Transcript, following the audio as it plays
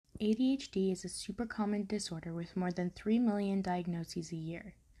ADHD is a super common disorder with more than 3 million diagnoses a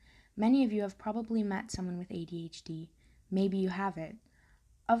year. Many of you have probably met someone with ADHD. Maybe you haven't.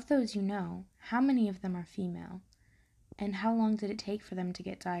 Of those you know, how many of them are female? And how long did it take for them to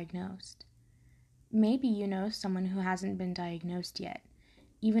get diagnosed? Maybe you know someone who hasn't been diagnosed yet,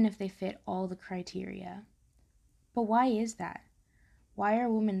 even if they fit all the criteria. But why is that? Why are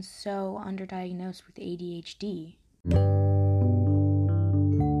women so underdiagnosed with ADHD?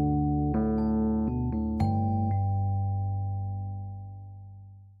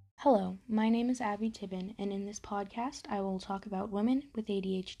 Hello, my name is Abby Tibbin, and in this podcast I will talk about women with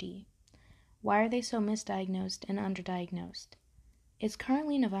ADHD. Why are they so misdiagnosed and underdiagnosed? It's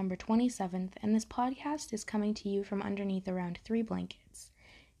currently November 27th, and this podcast is coming to you from underneath around 3 blankets.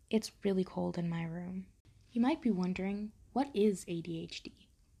 It's really cold in my room. You might be wondering, what is ADHD?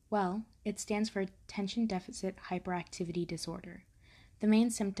 Well, it stands for Attention Deficit Hyperactivity Disorder. The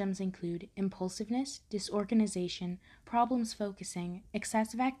main symptoms include impulsiveness, disorganization, problems focusing,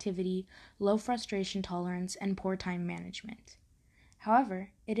 excessive activity, low frustration tolerance, and poor time management.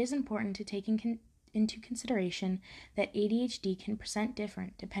 However, it is important to take into consideration that ADHD can present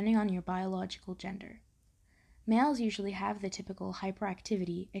different depending on your biological gender. Males usually have the typical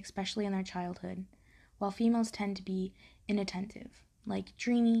hyperactivity, especially in their childhood, while females tend to be inattentive, like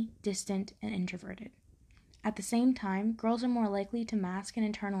dreamy, distant, and introverted. At the same time, girls are more likely to mask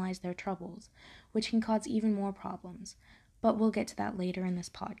and internalize their troubles, which can cause even more problems, but we'll get to that later in this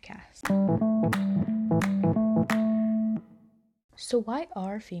podcast. So why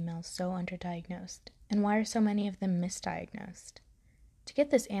are females so underdiagnosed, and why are so many of them misdiagnosed? To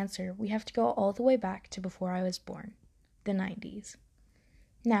get this answer, we have to go all the way back to before I was born, the 90s.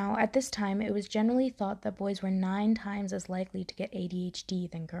 Now, at this time, it was generally thought that boys were 9 times as likely to get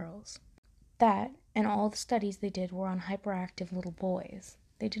ADHD than girls. That, and all the studies they did were on hyperactive little boys.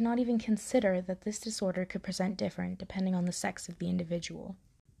 They did not even consider that this disorder could present different depending on the sex of the individual.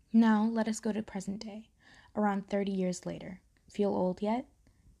 Now, let us go to present day, around 30 years later. Feel old yet?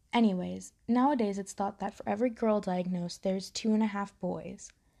 Anyways, nowadays it's thought that for every girl diagnosed, there's 2.5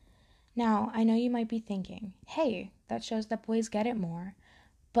 boys. Now, I know you might be thinking, hey, that shows that boys get it more.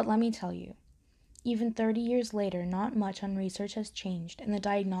 But let me tell you, even 30 years later, not much on research has changed, and the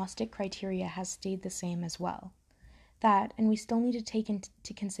diagnostic criteria has stayed the same as well. That, and we still need to take into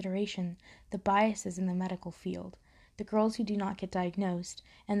consideration the biases in the medical field, the girls who do not get diagnosed,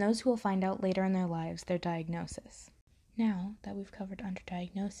 and those who will find out later in their lives their diagnosis. Now that we've covered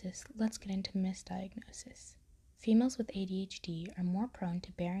underdiagnosis, let's get into misdiagnosis. Females with ADHD are more prone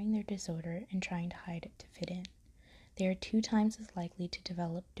to burying their disorder and trying to hide it to fit in. They are 2 times as likely to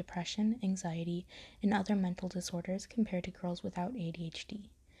develop depression, anxiety, and other mental disorders compared to girls without ADHD.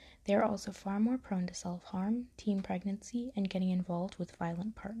 They are also far more prone to self-harm, teen pregnancy, and getting involved with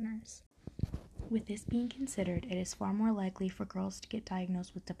violent partners. With this being considered, it is far more likely for girls to get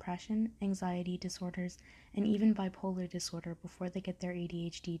diagnosed with depression, anxiety disorders, and even bipolar disorder before they get their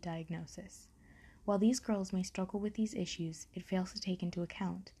ADHD diagnosis. While these girls may struggle with these issues, it fails to take into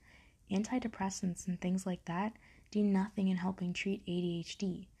account antidepressants and things like that do nothing in helping treat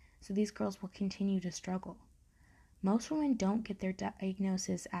ADHD, so these girls will continue to struggle. Most women don't get their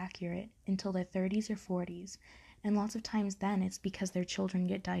diagnosis accurate until their 30s or 40s, and lots of times then it's because their children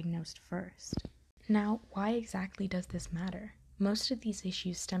get diagnosed first. Now, why exactly does this matter? Most of these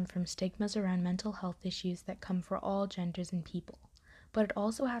issues stem from stigmas around mental health issues that come for all genders and people, but it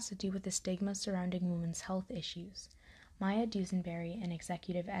also has to do with the stigma surrounding women's health issues. Maya Dusenberry, an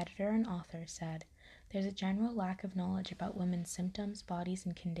executive editor and author, said, "There's a general lack of knowledge about women's symptoms, bodies,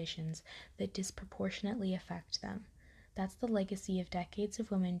 and conditions that disproportionately affect them. That's the legacy of decades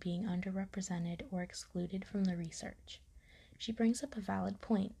of women being underrepresented or excluded from the research." She brings up a valid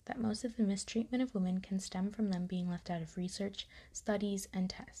point that most of the mistreatment of women can stem from them being left out of research, studies, and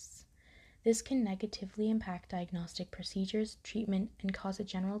tests. This can negatively impact diagnostic procedures, treatment, and cause a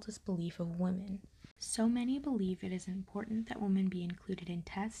general disbelief of women. So many believe it is important that women be included in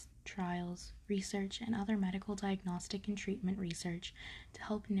tests, trials, research, and other medical diagnostic and treatment research to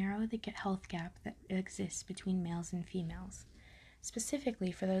help narrow the health gap that exists between males and females.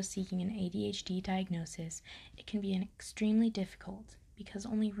 Specifically for those seeking an ADHD diagnosis, it can be extremely difficult because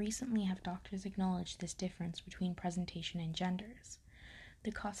only recently have doctors acknowledged this difference between presentation and genders.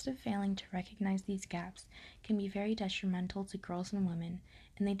 The cost of failing to recognize these gaps can be very detrimental to girls and women,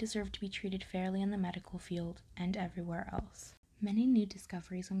 and they deserve to be treated fairly in the medical field and everywhere else. Many new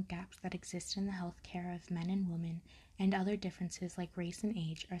discoveries on gaps that exist in the health care of men and women and other differences like race and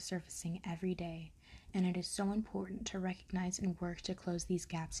age are surfacing every day, and it is so important to recognize and work to close these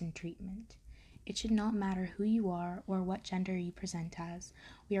gaps in treatment. It should not matter who you are or what gender you present as.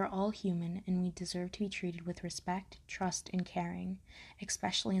 We are all human and we deserve to be treated with respect, trust, and caring,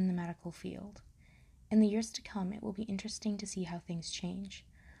 especially in the medical field. In the years to come, it will be interesting to see how things change.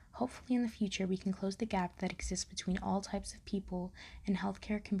 Hopefully in the future we can close the gap that exists between all types of people and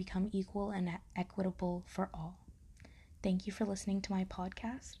healthcare can become equal and equitable for all. Thank you for listening to my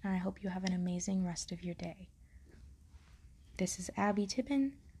podcast, and I hope you have an amazing rest of your day. This is Abby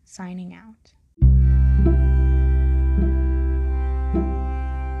Tippin, signing out.